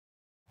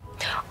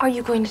Are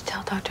you going to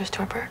tell Dr.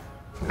 Storber?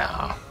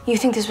 No. You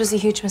think this was a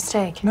huge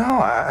mistake? No,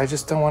 I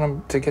just don't want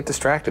him to get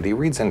distracted. He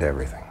reads into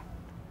everything.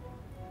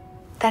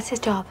 That's his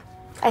job.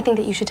 I think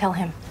that you should tell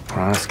him.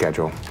 We're on a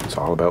schedule. It's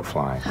all about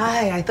flying.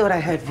 Hi, I thought I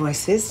heard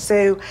voices.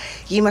 So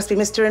you must be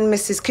Mr. and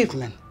Mrs.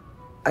 Cooperman.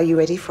 Are you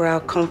ready for our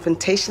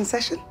confrontation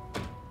session?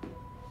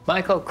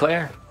 Michael,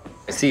 Claire.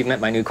 I see you've met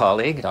my new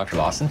colleague, Dr.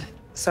 Lawson.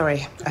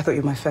 Sorry, I thought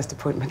you were my first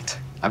appointment.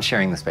 I'm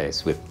sharing the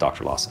space with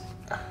Dr. Lawson.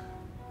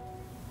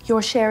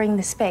 You're sharing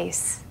the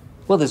space.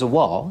 Well, there's a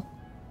wall.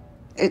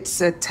 It's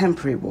a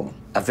temporary wall.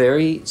 A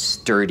very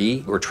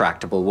sturdy,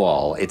 retractable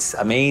wall. It's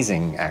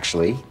amazing,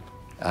 actually.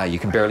 You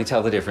can barely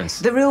tell the difference.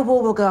 The real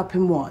wall will go up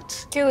in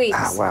what? 2 weeks.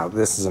 Ah, wow,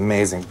 this is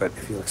amazing, but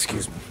if you'll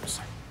excuse me for a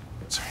second.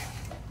 Sorry.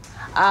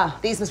 Ah,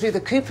 these must be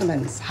the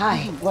Coopermans.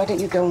 Hi, why don't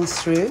you go on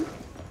through?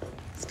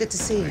 It's good to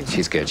see you.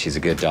 She's good. She's a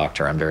good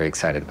doctor. I'm very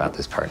excited about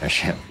this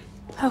partnership.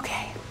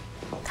 Okay.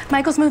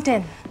 Michael's moved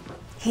in.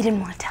 He didn't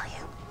want to tell you.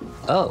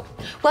 Oh.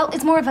 Well,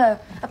 it's more of a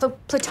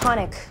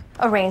platonic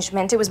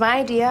arrangement. It was my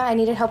idea. I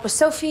needed help with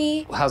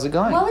Sophie. How's it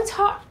going? Well, it's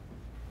hard.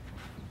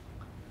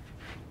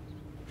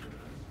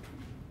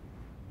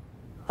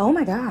 Oh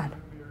my God.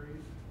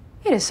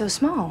 It is so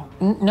small.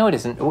 No, it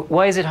isn't.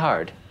 Why is it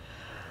hard?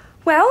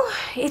 Well,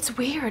 it's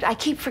weird. I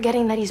keep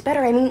forgetting that he's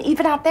better. I mean,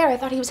 even out there, I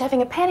thought he was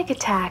having a panic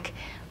attack,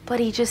 but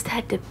he just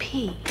had to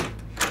pee.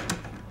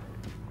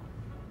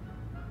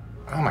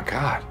 Oh my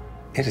God,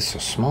 it is so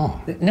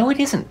small. No, it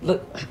isn't.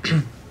 Look,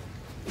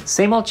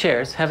 same old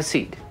chairs. Have a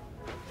seat.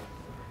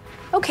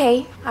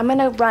 Okay, I'm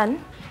gonna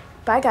run.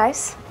 Bye,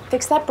 guys.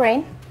 Fix that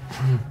brain.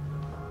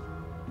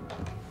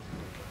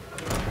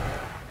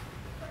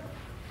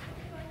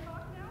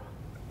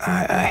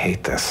 I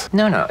hate this.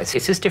 No, it's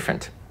just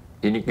different.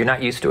 You're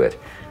not used to it.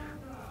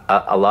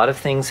 A lot of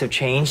things have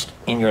changed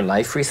in your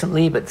life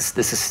recently, but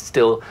this is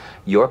still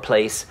your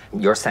place,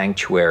 your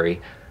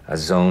sanctuary, a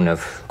zone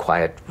of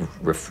quiet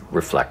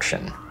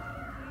reflection.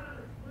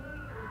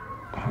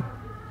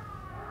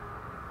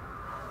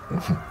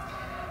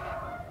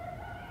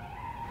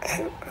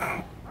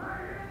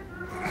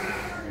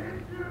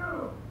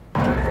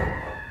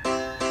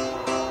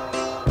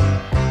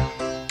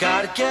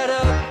 Gotta get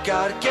up,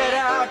 gotta get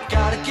out,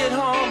 gotta get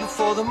home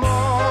before the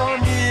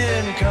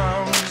morning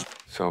comes.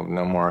 So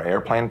no more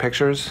airplane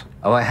pictures?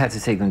 Oh, I had to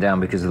take them down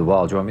because of the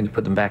wall. Do you want me to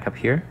put them back up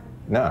here?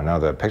 No,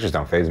 the pictures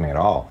don't faze me at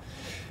all.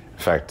 In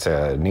fact,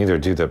 neither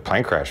do the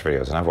plane crash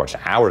videos, and I've watched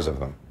hours of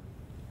them.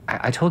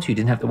 I told you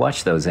didn't have to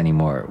watch those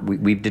anymore.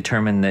 We've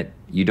determined that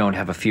you don't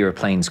have a fear of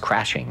planes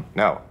crashing.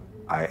 No,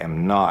 I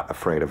am not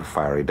afraid of a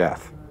fiery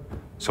death.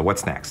 So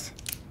what's next?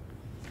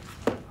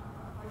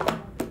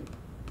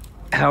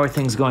 How are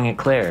things going at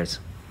Claire's?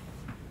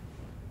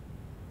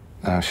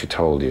 She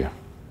told you.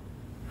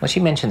 Well, she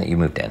mentioned that you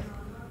moved in.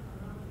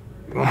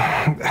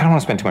 I don't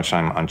want to spend too much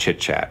time on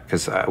chit-chat,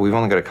 because we've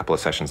only got a couple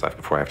of sessions left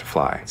before I have to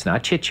fly. It's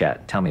not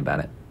chit-chat. Tell me about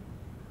it.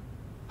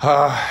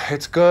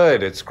 It's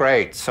good. It's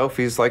great.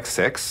 Sophie's like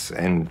 6,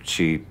 and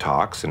she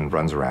talks and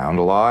runs around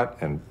a lot,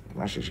 and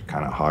actually she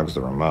kind of hogs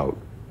the remote.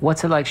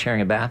 What's it like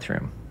sharing a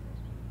bathroom?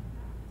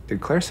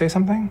 Did Claire say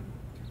something?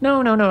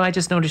 No. I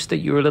just noticed that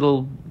you were a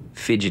little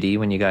fidgety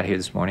when you got here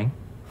this morning.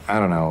 I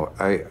don't know.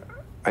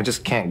 I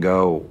just can't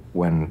go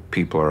when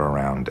people are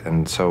around,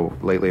 and so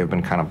lately I've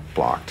been kind of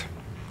blocked.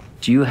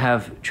 Do you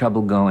have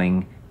trouble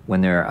going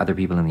when there are other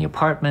people in the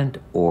apartment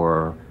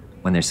or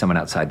when there's someone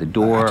outside the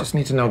door? I just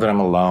need to know that I'm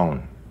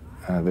alone.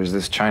 There's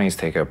this Chinese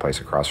takeout place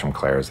across from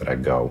Claire's that I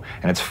go,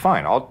 and it's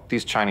fine. All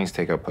these Chinese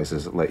takeout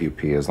places let you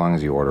pee as long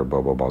as you order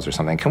bobo balls or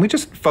something. Can we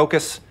just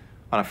focus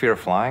on a fear of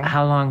flying?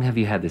 How long have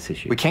you had this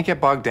issue? We can't get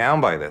bogged down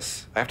by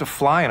this. I have to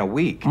fly in a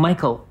week.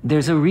 Michael,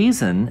 there's a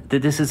reason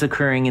that this is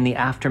occurring in the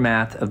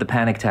aftermath of the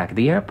panic attack at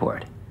the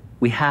airport.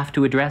 We have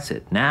to address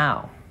it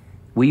now.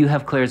 Will you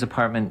have Claire's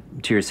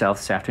apartment to yourself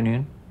this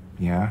afternoon?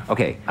 Yeah.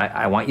 Okay,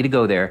 I want you to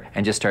go there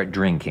and just start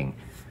drinking.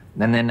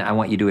 And then I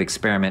want you to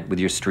experiment with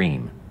your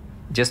stream.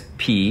 Just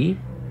pee,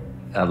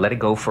 let it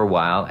go for a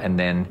while, and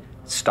then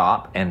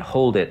stop and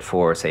hold it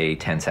for, say,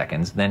 10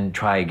 seconds. Then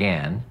try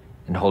again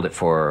and hold it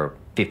for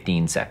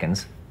 15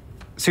 seconds.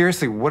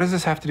 Seriously, what does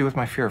this have to do with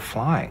my fear of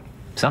flying?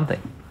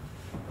 Something.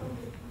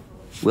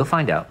 We'll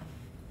find out.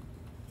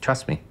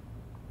 Trust me.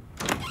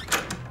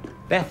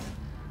 Beth,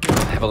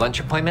 I have a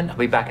lunch appointment. I'll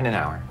be back in an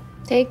hour.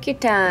 Take your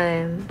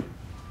time.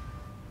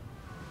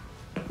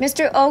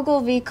 Mr.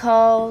 Ogilvy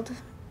called.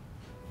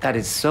 That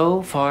is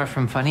so far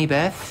from funny,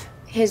 Beth.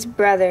 His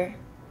brother.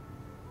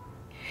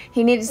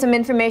 He needed some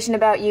information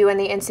about you and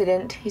the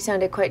incident. He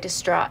sounded quite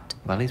distraught.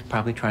 Well, he's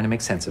probably trying to make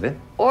sense of it.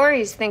 Or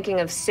he's thinking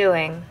of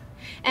suing.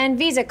 And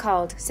Visa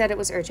called, said it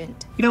was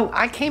urgent. You know,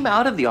 I came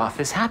out of the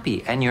office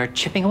happy, and you're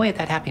chipping away at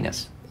that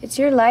happiness. It's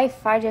your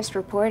life. I just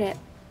report it.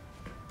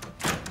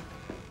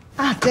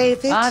 Ah,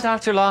 David.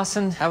 Dr.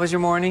 Lawson. How was your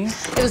morning?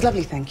 It was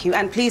lovely, thank you.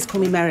 And please call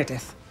me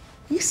Meredith.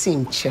 You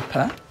seem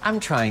chipper. I'm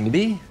trying to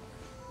be.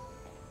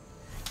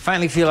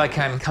 Finally feel like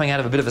I'm coming out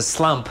of a bit of a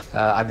slump.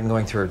 I've been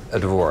going through a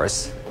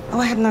divorce. Oh,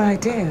 I had no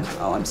idea.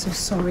 Oh, I'm so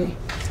sorry.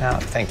 Oh,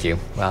 thank you.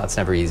 Well, it's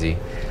never easy.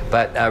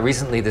 But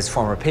recently, this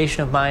former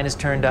patient of mine has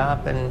turned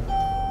up, and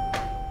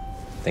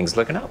things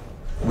looking up.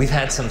 We've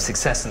had some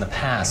success in the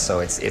past, so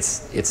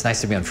it's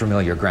nice to be on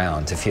familiar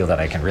ground, to feel that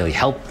I can really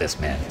help this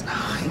man.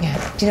 Oh,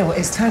 yeah. Do you know what?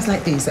 It's times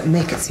like these that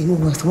make it seem all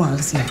worthwhile,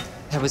 isn't it?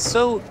 I was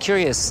so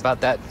curious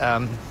about that,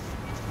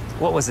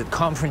 what was it,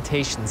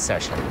 confrontation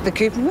session? The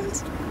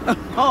Coopermans?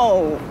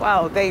 Oh,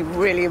 wow, they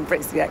really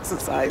embrace the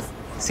exercise.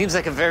 Seems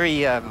like a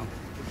very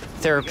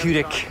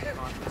therapeutic,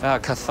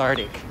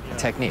 cathartic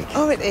technique.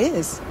 Oh, it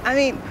is. I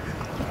mean,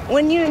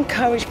 when you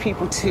encourage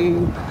people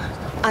to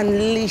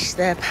unleash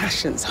their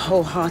passions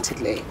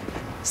wholeheartedly,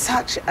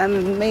 such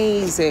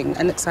amazing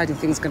and exciting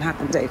things can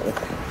happen, David.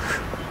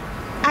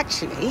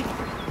 Actually,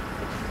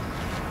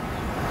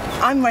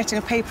 I'm writing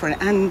a paper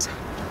and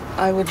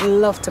I would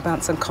love to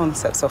bounce some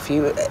concepts off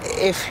you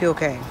if you're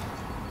game.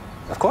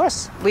 Of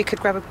course. We could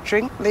grab a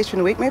drink later in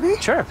the week, maybe?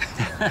 Sure.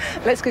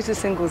 Let's go to the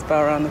singles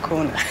bar around the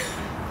corner.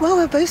 Well,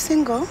 we're both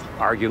single.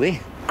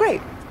 Arguably.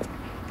 Great.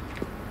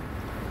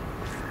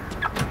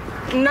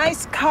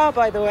 Nice car,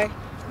 by the way.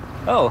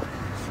 Oh.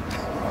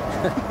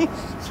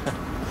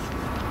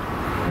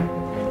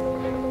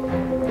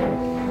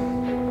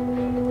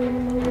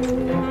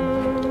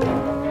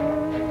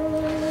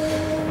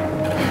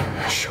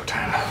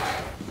 Showtime.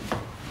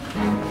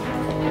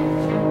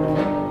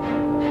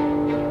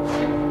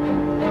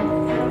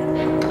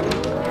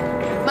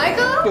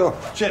 Michael?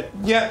 Oh, shit.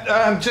 Yeah,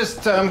 I'm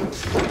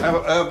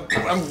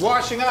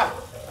washing up.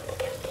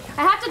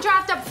 I have to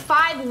draft up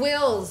 5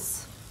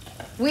 wills.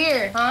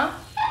 Weird, huh?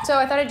 So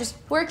I thought I'd just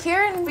work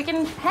here and we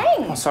can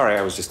hang. Oh, sorry,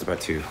 I was just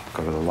about to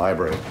go to the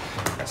library.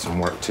 Got some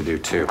work to do,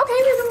 too. Okay,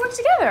 we can work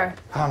together.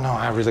 Oh, no,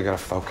 I really gotta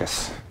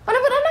focus. Oh,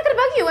 no, but I'm not gonna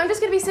bug you. I'm just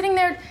gonna be sitting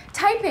there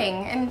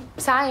typing and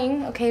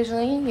sighing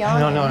occasionally,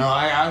 yawning. No,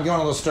 I'm going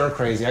a little stir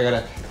crazy. I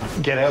gotta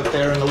get out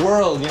there in the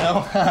world, you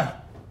know?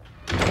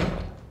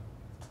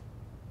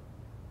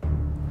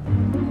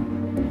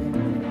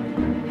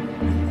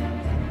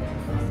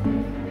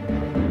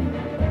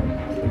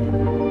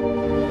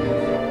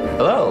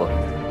 Hello.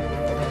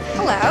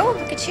 Hello,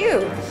 look at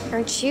you.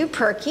 Aren't you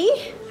perky?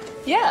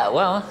 Yeah,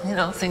 well, you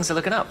know, things are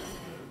looking up.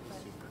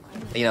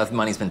 You know, the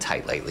money's been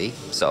tight lately,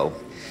 so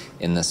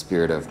in the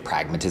spirit of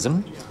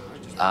pragmatism,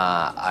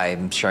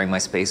 I'm sharing my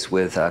space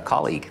with a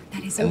colleague.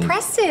 That is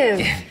impressive.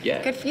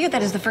 Yeah. Good for you.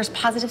 That is the first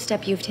positive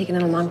step you've taken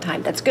in a long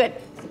time. That's good.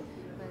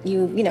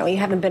 You know, you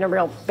haven't been a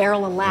real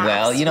barrel of laughs.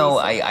 Well, you know,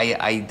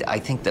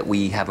 I think that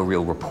we have a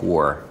real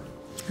rapport.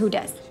 Who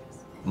does?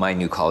 My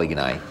new colleague and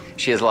I.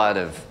 She has a lot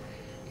of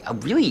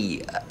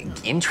really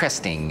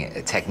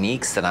interesting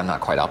techniques that I'm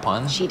not quite up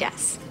on. She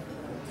does.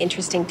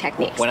 Interesting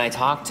techniques. When I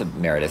talk to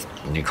Meredith,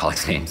 new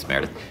colleague's name's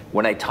Meredith,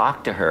 when I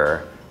talk to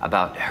her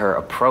about her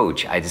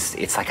approach,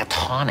 it's like a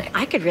tonic.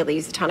 I could really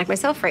use a tonic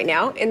myself right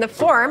now in the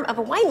form of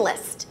a wine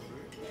list.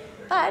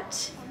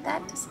 But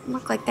that doesn't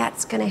look like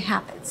that's gonna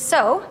happen.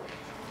 So,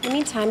 in the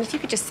meantime, if you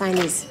could just sign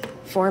these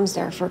forms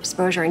there for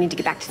exposure, I need to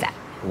get back to that.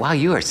 Wow,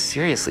 you are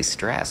seriously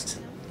stressed.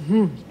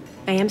 I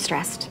am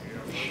stressed.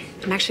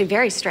 I'm actually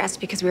very stressed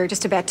because we were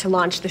just about to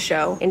launch the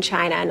show in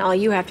China, and all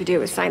you have to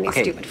do is sign these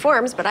stupid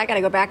forms, but I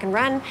gotta go back and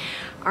run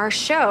our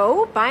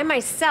show by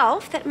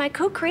myself that my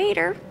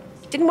co-creator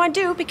didn't want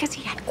to do because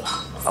he had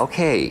qualms.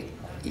 Okay,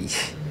 you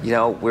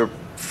know, we're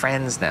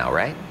friends now,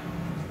 right?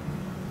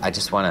 I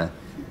just want to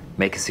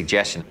make a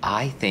suggestion.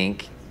 I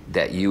think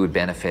that you would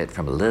benefit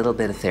from a little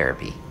bit of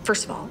therapy.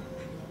 First of all,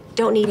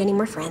 don't need any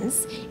more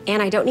friends,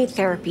 and I don't need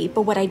therapy,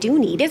 but what I do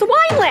need is a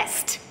wine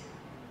list!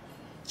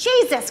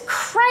 Jesus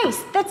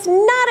Christ, that's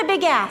not a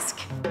big ask.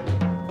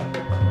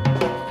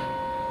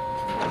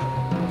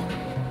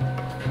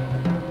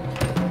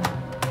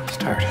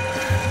 Start.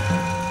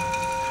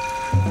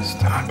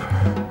 Stop.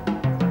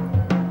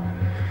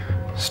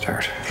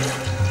 Start.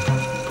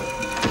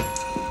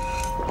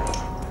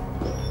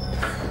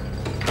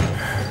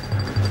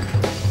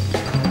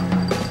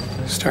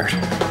 Start.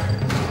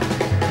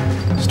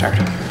 Start.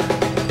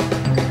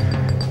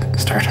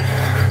 Start.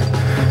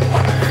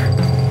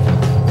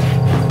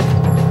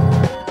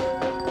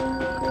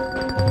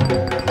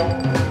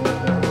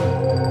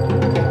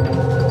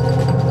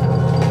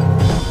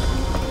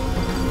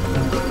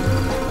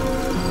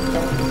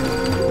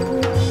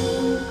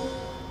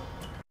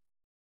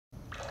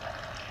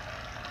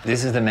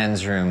 This is the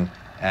men's room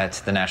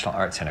at the National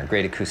Art Center.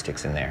 Great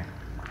acoustics in there.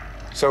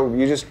 So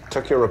you just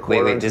took your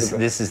recorder? Wait, this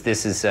is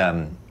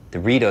the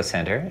Rito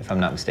Center, if I'm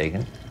not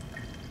mistaken.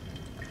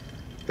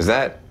 Is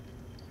that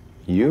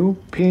you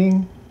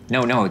peeing?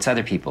 No, it's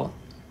other people.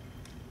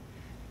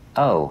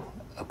 Oh,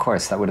 of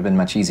course, that would have been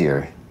much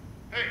easier.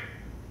 Hey,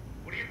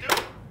 what are you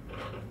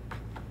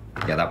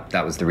doing? Yeah,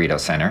 that was the Rito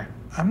Center.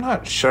 I'm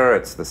not sure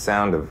it's the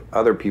sound of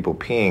other people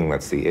peeing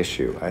that's the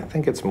issue. I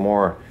think it's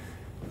more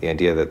the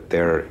idea that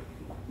they're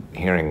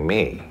hearing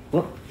me.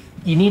 Well,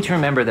 you need to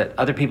remember that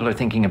other people are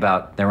thinking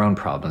about their own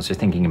problems. They're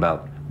thinking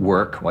about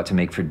work, what to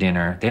make for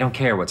dinner. They don't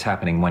care what's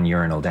happening one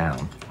urinal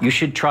down. You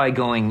should try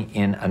going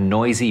in a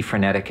noisy,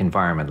 frenetic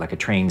environment, like a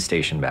train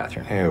station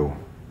bathroom. Ew.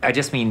 I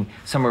just mean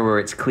somewhere where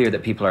it's clear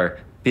that people are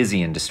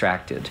busy and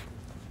distracted.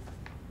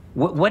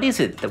 What is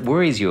it that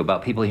worries you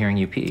about people hearing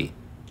you pee?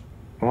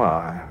 Well,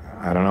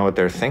 I don't know what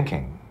they're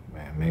thinking.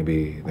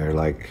 Maybe they're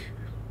like,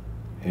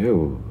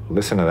 ew,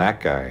 listen to that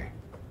guy.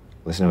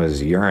 Listen to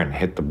his urine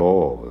hit the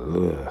bowl.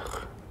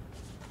 Ugh.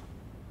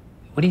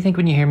 What do you think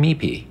when you hear me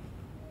pee?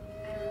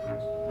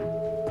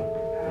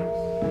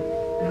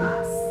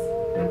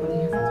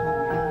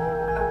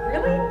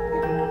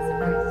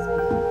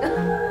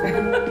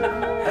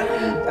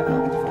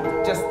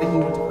 Just the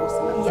human divorce.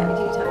 Yeah, did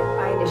you tell me?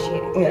 I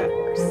initiated the Yeah.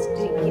 divorce.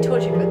 He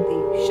told you about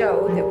the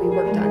show that we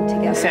worked on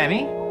together.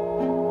 Sammy?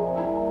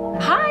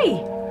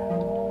 Hi.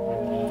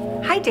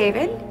 Hi,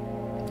 David.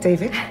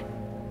 David?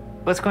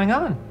 What's going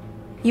on?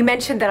 You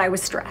mentioned that I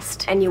was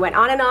stressed, and you went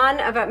on and on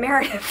about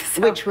Meredith.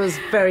 So, Which was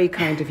very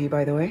kind of you,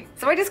 by the way.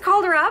 so I just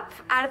called her up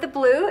out of the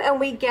blue, and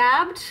we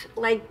gabbed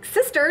like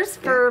sisters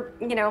for,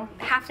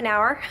 half an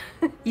hour.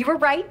 You were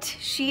right.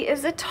 She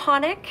is a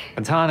tonic.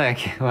 A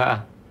tonic.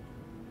 Wow.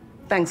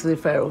 Thanks for the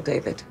referral,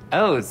 David.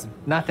 Oh, it's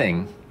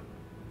nothing.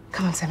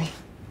 Come on, Sammy.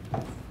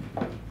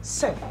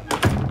 So,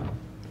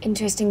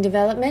 Interesting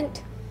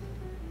development.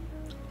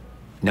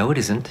 No, it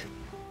isn't.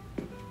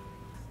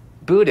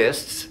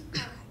 Buddhists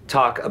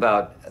talk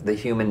about the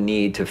human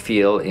need to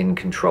feel in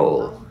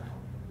control.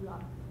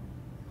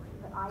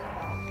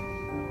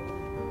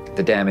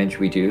 The damage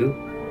we do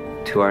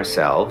to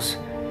ourselves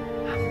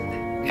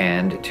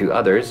and to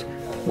others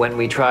when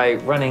we try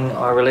running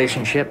our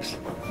relationships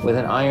with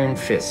an iron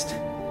fist.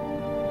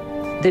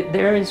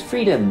 There is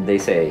freedom, they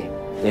say,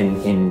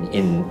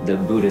 in the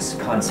Buddhist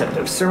concept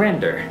of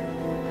surrender.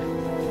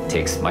 It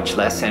takes much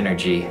less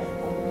energy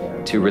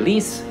to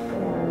release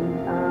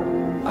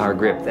our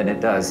grip than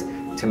it does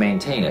to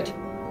maintain it.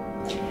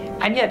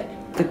 And yet,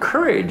 the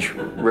courage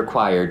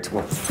required to,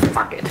 well,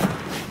 fuck it.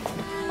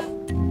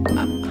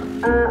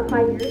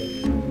 5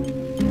 years.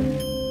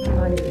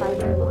 5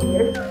 years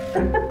longer.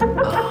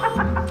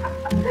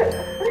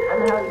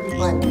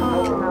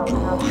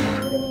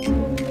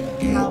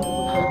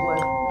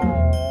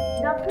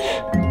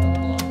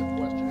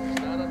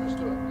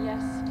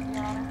 Yes,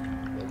 Your Honor.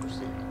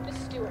 Miss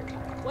Stewart,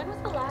 when was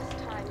the last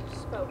time you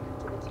spoke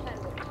to the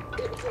defendant?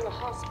 It was in the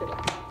hospital.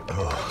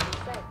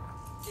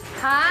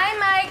 Hi,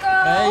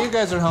 Michael. Hey, you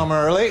guys are home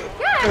early.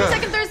 Yeah, every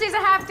second Thursday's a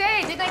half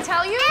day. Didn't I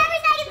tell you? Every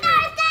second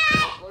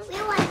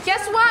Thursday!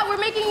 Guess what? We're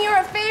making you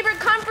a favorite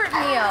comfort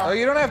meal. Oh,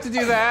 you don't have to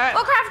do that.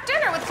 We'll craft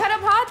dinner with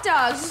cut-up hot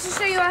dogs just to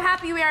show you how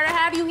happy we are to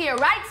have you here.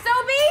 Right,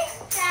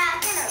 Sophie?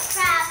 Craft dinner,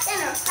 craft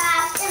dinner,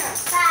 craft dinner,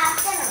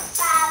 craft dinner,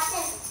 craft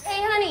dinner.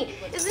 Hey, honey,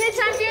 isn't it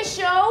time for your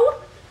show?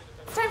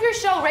 It's time for your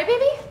show, right,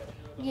 baby?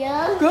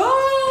 Yeah.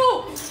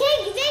 Go!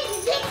 Thank you.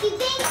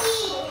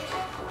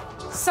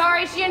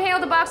 Sorry, she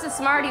inhaled a box of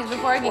Smarties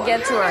before I could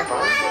get to her.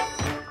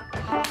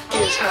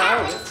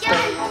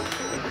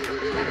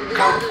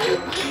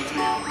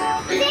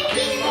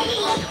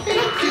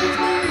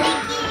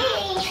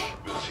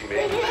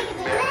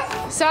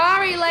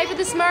 Sorry, life of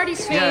the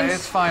Smarties fiends. Yeah,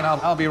 it's fine.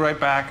 I'll be right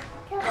back.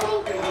 It's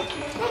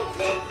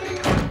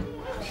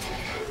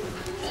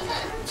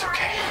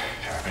okay.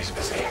 Everybody's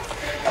busy.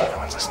 No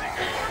one's listening.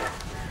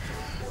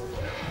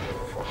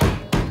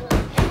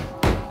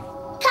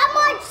 Come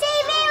on,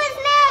 save me with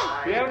me!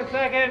 Be out in a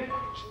second.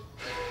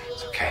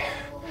 It's okay.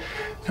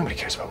 Nobody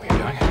cares about what you're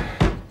doing.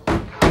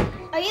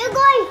 Are you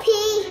going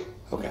pee?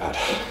 Oh, God.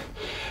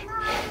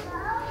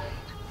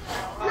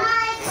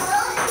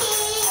 Michael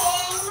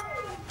peeing.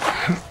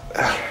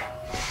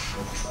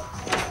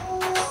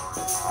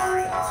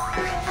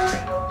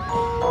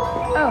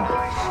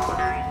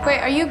 Oh. Wait,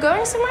 are you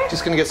going somewhere?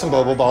 Just gonna get some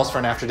bobo balls for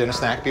an after-dinner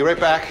snack. Be right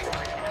back.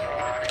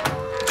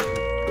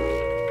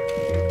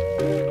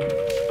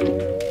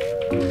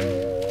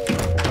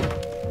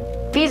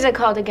 Visa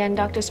called again,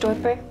 Dr.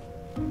 Storper.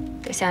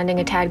 They're sounding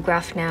a tad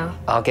gruff now.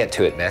 I'll get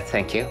to it, Beth.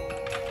 Thank you.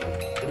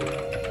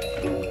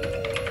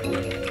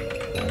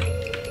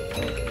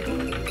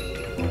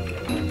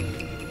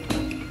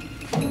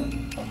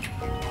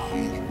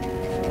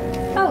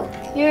 Oh,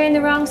 you're in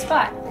the wrong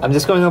spot. I'm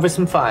just going over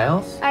some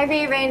files. I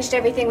rearranged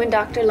everything when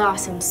Dr.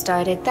 Lawson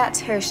started. That's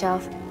her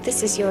shelf.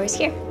 This is yours.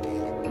 Here.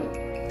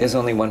 There's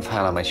only one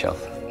file on my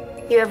shelf.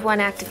 You have one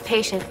active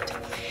patient.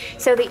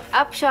 So the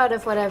upshot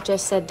of what I've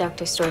just said,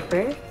 Dr.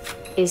 Storper,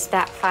 is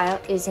that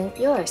file isn't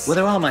yours. Well,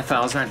 they're all my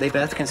files, aren't they,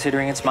 Beth,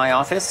 considering it's my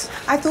office?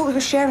 I thought we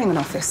were sharing an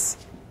office.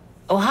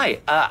 Oh, hi.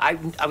 I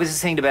was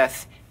just saying to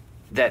Beth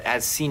that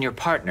as senior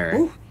partner...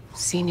 Ooh,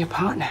 senior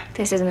partner.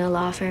 This isn't a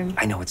law firm.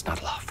 I know it's not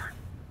a law firm.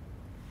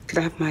 Could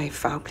I have my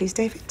file, please,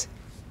 David?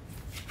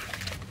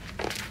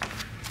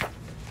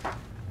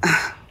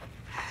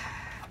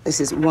 This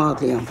is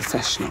wildly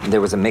unprofessional. There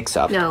was a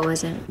mix-up. No, it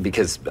wasn't.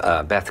 Because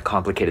Beth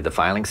complicated the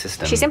filing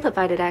system. She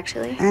simplified it,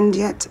 actually. And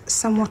yet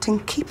somewhat in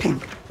keeping.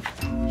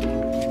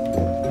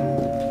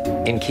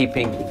 In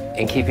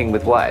keeping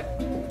with what?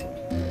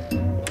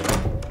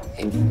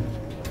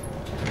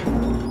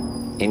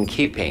 In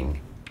keeping.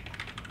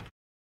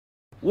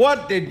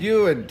 What did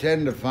you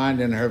intend to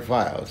find in her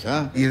files,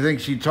 huh? You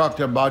think she talked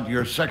about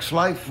your sex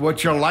life?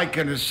 What you're like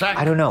in a sex?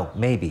 I don't know,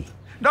 maybe.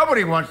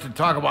 Nobody wants to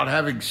talk about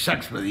having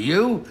sex with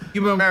you.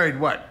 You've been married,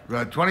 what,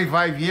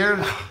 25 years?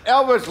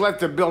 Elvis left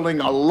the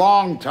building a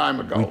long time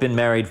ago. We've been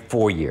married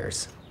 4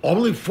 years.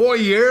 Only 4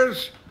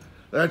 years?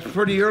 That's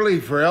pretty early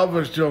for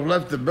Elvis to have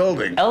left the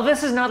building.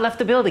 Elvis has not left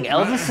the building.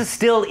 Elvis is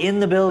still in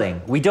the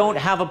building. We don't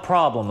have a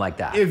problem like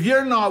that. If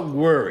you're not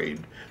worried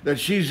that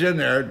she's in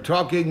there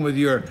talking with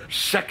your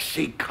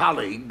sexy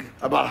colleague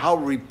about how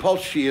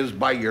repulsed she is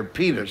by your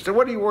penis, then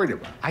what are you worried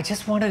about? I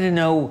just wanted to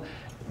know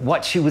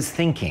what she was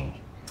thinking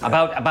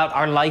about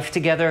our life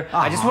together.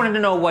 I just wanted to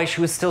know why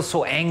she was still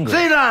so angry.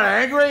 She's not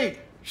angry.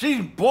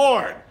 She's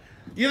bored.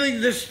 You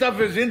think this stuff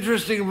is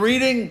interesting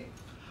reading?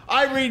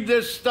 I read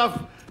this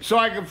stuff so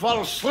I can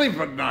fall asleep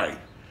at night.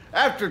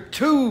 After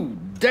 2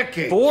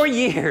 decades. 4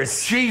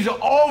 years. She's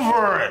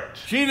over it.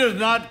 She does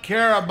not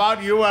care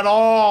about you at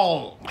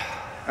all.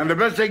 And the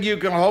best thing you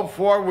can hope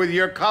for with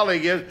your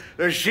colleague is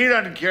that she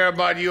doesn't care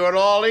about you at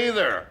all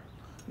either.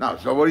 Now,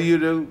 so what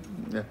do?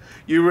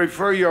 You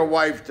refer your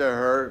wife to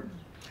her.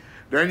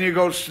 Then you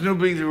go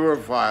snooping through her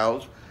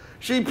files.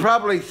 She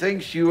probably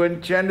thinks you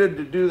intended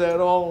to do that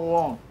all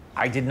along.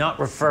 I did not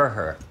refer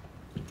her.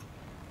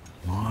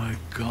 My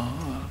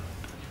God.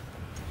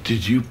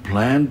 Did you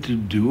plan to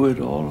do it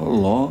all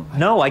along?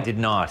 No, I did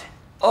not.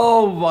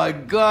 Oh, my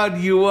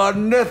God, you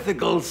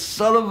unethical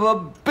son of a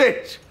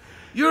bitch.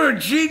 You're a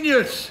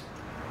genius.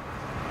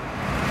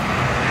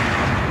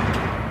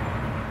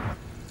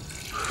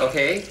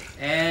 Okay,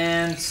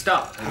 and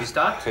stop. Have you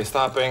stopped? Okay,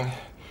 stopping.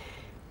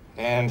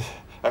 And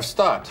I've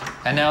stopped.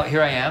 And now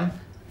here I am,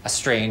 a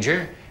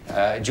stranger,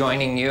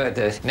 joining you at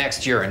the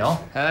next urinal.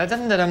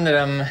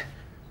 Dum-da-dum-da-dum.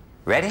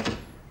 Ready?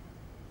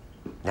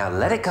 Now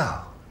let it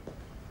go.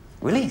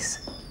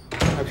 Release.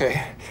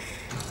 Okay.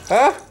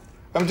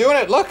 I'm doing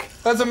it. Look,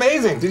 that's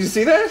amazing. Did you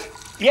see that?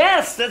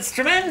 Yes, that's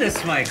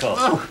tremendous, Michael.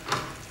 Oh,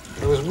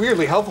 it was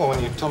weirdly helpful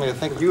when you told me to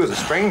think of you as a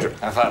stranger.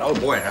 I thought, oh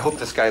boy, I hope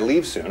this guy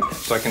leaves soon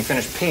so I can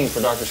finish peeing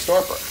for Dr.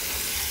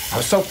 Storper. I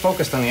was so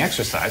focused on the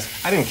exercise,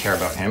 I didn't care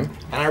about him,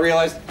 and I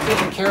realized he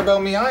didn't care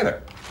about me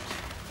either.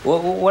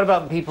 Well, what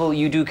about people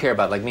you do care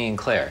about, like me and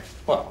Claire?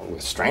 Well,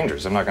 with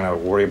strangers, I'm not going to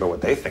worry about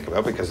what they think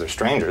about because they're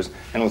strangers.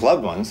 And with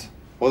loved ones,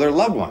 well, they're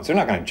loved ones. They're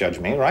not going to judge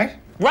me, right?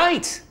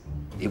 Right!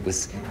 It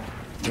was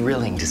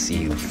thrilling to see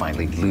you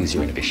finally lose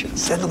your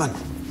inhibitions. Gentlemen,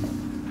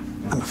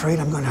 I'm afraid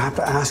I'm going to have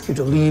to ask you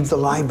to leave the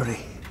library.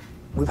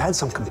 We've had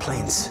some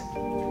complaints.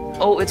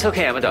 Oh, it's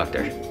okay. I'm a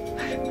doctor.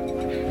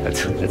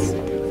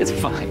 It's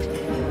fine.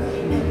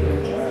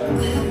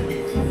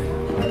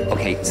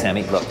 Okay,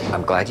 Sammy, look,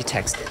 I'm glad you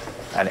texted.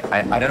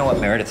 I don't know what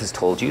Meredith has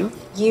told you,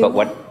 but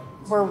what...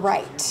 were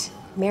right.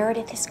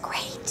 Meredith is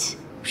great.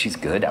 She's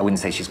good. I wouldn't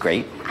say she's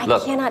great. I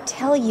Look, cannot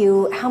tell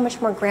you how much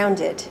more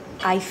grounded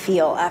I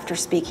feel after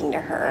speaking to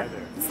her.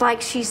 It's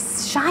like she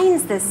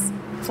shines this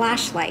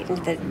flashlight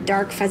into the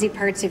dark, fuzzy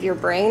parts of your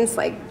brain. It's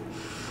like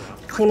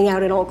cleaning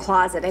out an old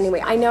closet.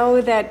 Anyway, I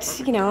know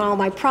that, all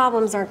my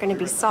problems aren't going to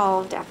be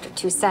solved after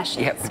 2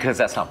 sessions. yeah, because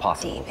that's not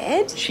possible.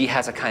 David? She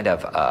has a kind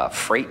of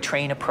freight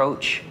train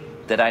approach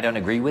that I don't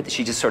agree with.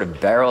 She just sort of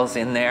barrels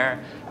in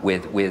there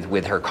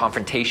with her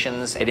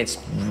confrontations, and it's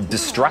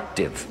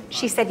destructive.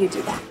 She said you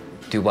do that.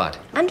 Do what?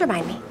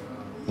 Undermine me.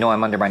 No,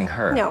 I'm undermining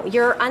her. No,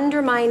 you're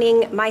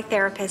undermining my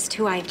therapist,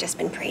 who I've just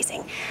been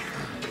praising.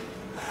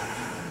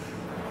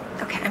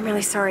 Okay, I'm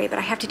really sorry, but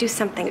I have to do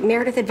something.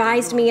 Meredith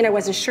advised me, and I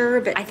wasn't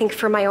sure, but I think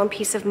for my own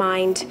peace of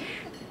mind,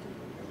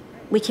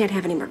 we can't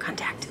have any more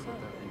contact.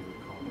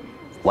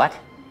 What?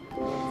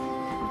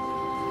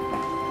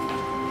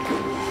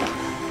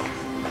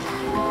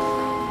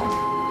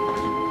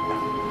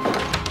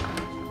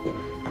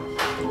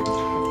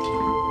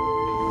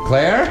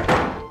 Claire?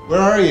 Where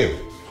are you?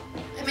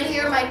 I'm in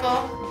here,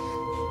 Michael.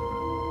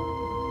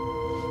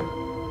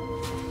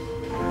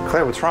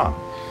 Claire, what's wrong?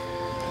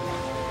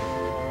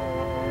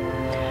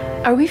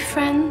 Are we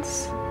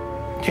friends?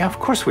 Yeah, of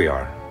course we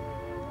are.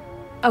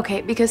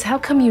 Okay, because how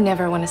come you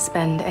never want to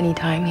spend any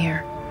time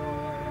here?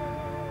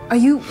 Are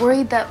you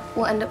worried that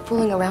we'll end up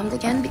fooling around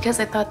again? Because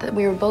I thought that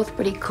we were both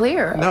pretty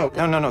clear. No,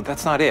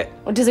 that's not it.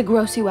 Well, does it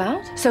gross you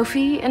out?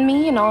 Sophie and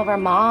me and all of our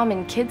mom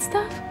and kid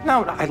stuff?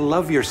 No, I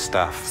love your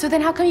stuff. So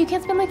then how come you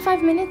can't spend like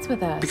 5 minutes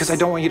with us? Because I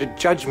don't want you to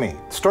judge me.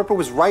 Storper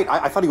was right.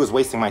 I thought he was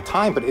wasting my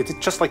time, but it's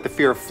just like the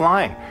fear of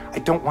flying. I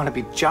don't want to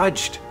be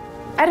judged.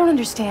 I don't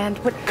understand.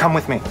 What? Come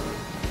with me.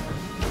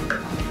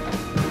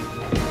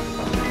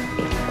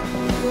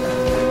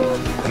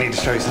 I need to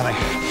show you something.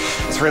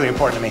 It's really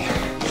important to me.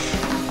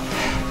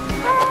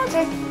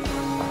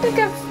 I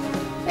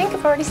think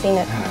I've already seen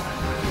it.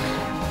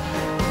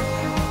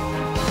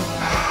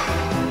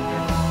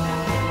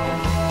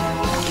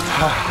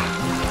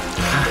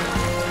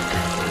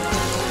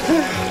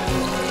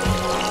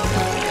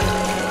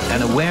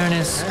 An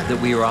awareness that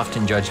we are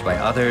often judged by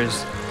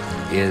others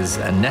is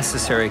a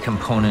necessary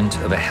component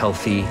of a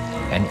healthy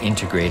and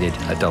integrated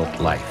adult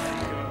life.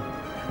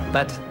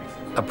 But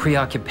a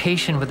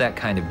preoccupation with that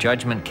kind of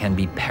judgment can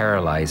be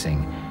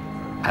paralyzing.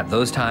 At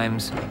those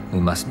times, we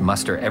must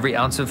muster every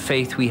ounce of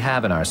faith we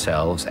have in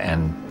ourselves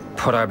and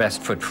put our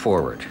best foot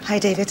forward. Hi,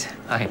 David.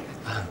 Hi.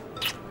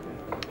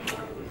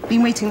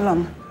 Been waiting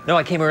long? No,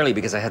 I came early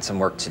because I had some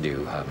work to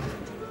do.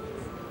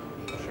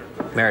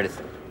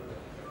 Meredith,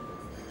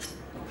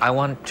 I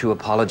want to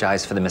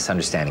apologize for the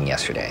misunderstanding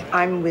yesterday.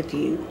 I'm with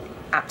you,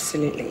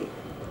 absolutely.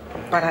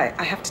 But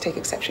I have to take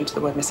exception to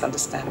the word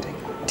misunderstanding.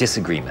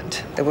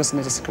 Disagreement. There wasn't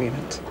a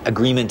disagreement.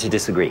 Agreement to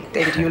disagree.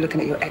 David, you were looking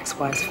at your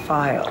ex-wife's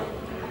file.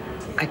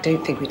 I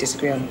don't think we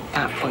disagree on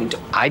that point.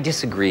 I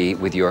disagree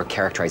with your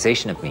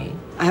characterization of me.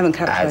 I haven't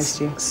characterized as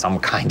you. Some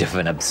kind of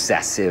an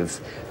obsessive,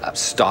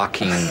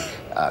 stalking,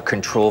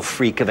 control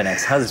freak of an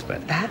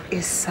ex-husband. That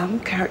is some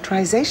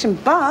characterization,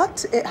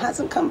 but it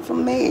hasn't come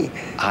from me.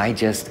 I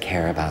just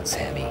care about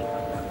Sammy.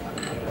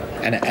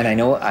 And I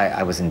know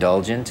I was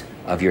indulgent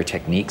of your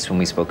techniques when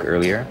we spoke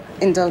earlier.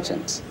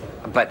 Indulgent.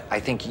 But I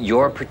think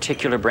your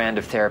particular brand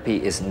of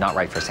therapy is not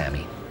right for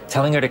Sammy.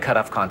 Telling her to cut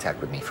off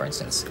contact with me, for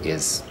instance,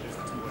 is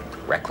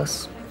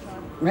reckless.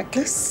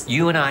 Reckless?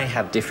 You and I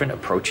have different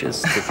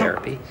approaches to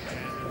therapy.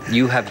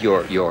 You have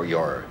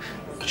your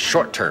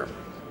short-term,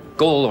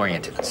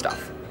 goal-oriented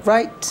stuff.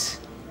 Right,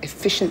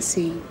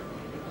 efficiency,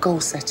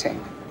 goal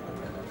setting.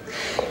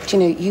 But you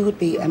know, you would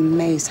be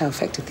amazed how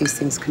effective these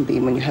things can be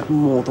when you have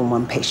more than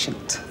one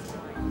patient.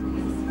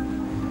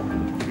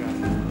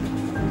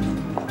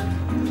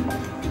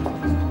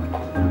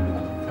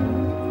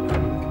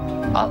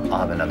 I'll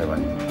have another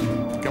one.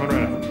 Coming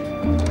right up.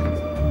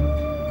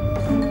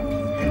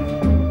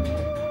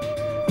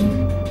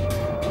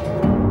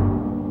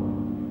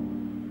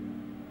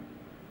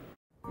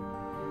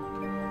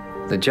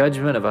 The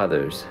judgment of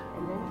others.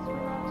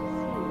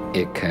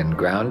 It can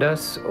ground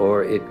us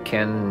or it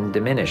can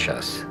diminish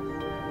us,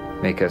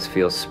 make us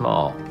feel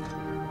small,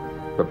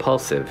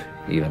 repulsive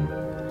even.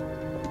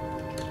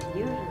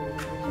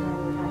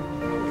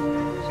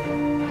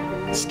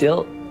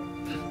 Still,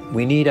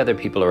 we need other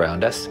people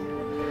around us.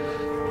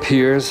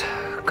 Peers,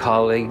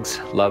 colleagues,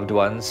 loved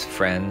ones,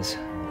 friends.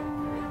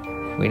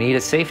 We need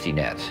a safety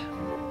net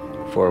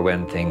for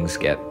when things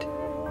get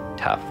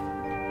tough.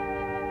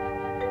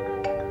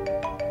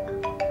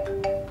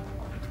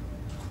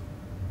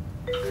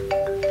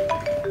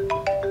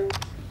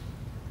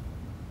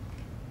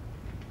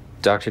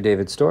 Dr.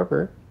 David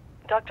Storper.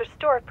 Dr.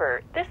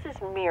 Storper, this is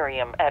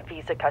Miriam at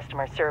Visa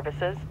Customer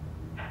Services.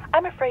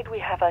 I'm afraid we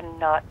have a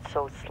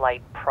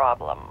not-so-slight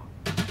problem.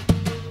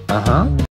 Uh-huh.